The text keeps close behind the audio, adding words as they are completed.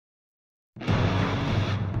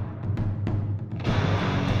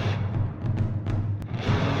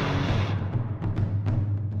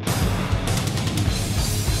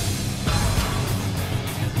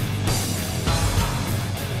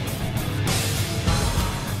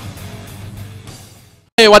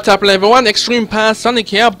Hey, what's up everyone, Extreme Pass Sonic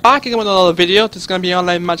here, back again with another video. This is gonna be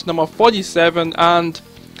online match number 47, and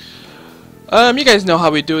you guys know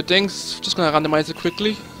how we do things. Just gonna randomize it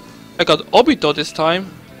quickly. I got Obito this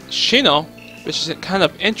time, Shino, which is kind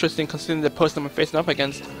of interesting considering the person I'm facing up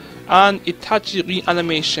against, and Itachi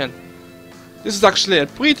Reanimation. This is actually a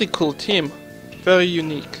pretty cool team, very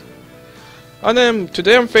unique. And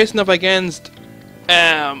today I'm facing up against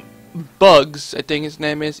Bugs, I think his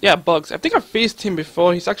name is. Yeah, Bugs. I think I've faced him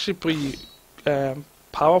before. He's actually pretty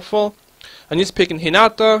powerful. And he's picking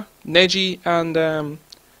Hinata, Neji, and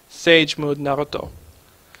Sage Mode Naruto.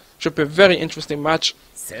 Should be a very interesting match.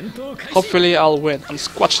 Hopefully I'll win and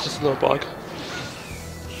squash this little bug.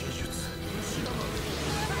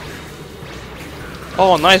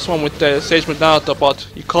 Oh, nice one with the Sage Mode Naruto, but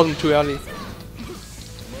you called him too early.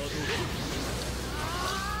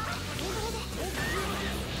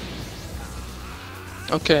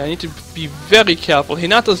 Okay, I need to be very careful.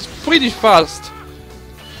 Hinata's pretty fast.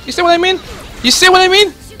 You see what I mean? You see what I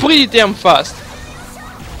mean? Pretty damn fast.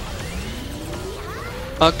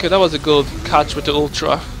 Okay, that was a good catch with the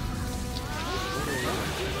Ultra.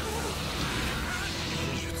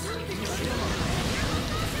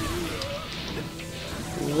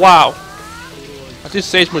 Wow. I think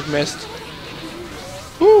Sage Mode missed.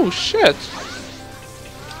 Ooh, shit.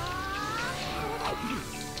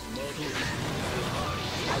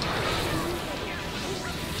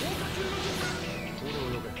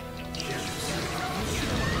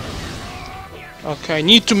 Okay, I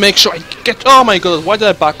need to make sure I get. Oh my god, why did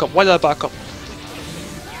I back up? Why did I back up?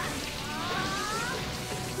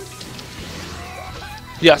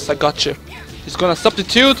 Yes, I got you. He's gonna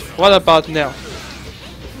substitute. What about now?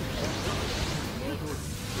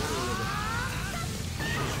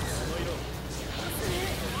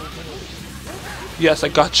 Yes, I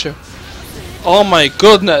got you. Oh my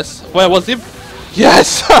goodness. Where was he?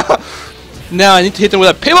 Yes! Now I need to hit him with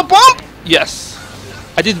a paper bomb? Yes.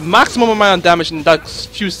 I did maximum amount of damage in that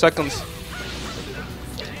few seconds.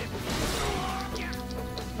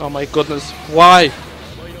 Oh my goodness, why?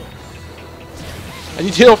 I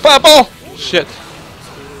need to hit a fireball! Shit.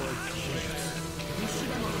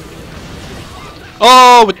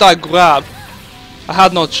 Oh, with that grab. I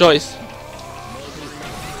had no choice.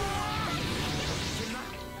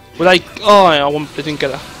 But I didn't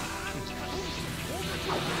get it.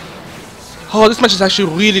 Oh, this match is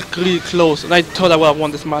actually really close, and I thought I would have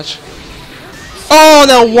won this match. Oh,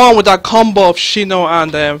 and I won with that combo of Shino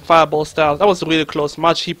and Fireball style. That was a really close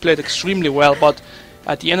match. He played extremely well, but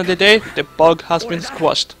at the end of the day, the bug has been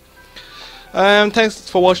squashed. Thanks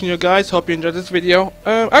for watching, you guys. Hope you enjoyed this video.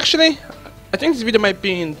 Actually, I think this video might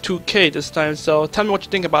be in 2K this time, so tell me what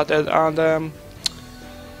you think about it. And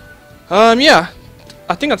yeah,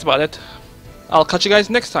 I think that's about it. I'll catch you guys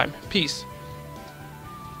next time. Peace.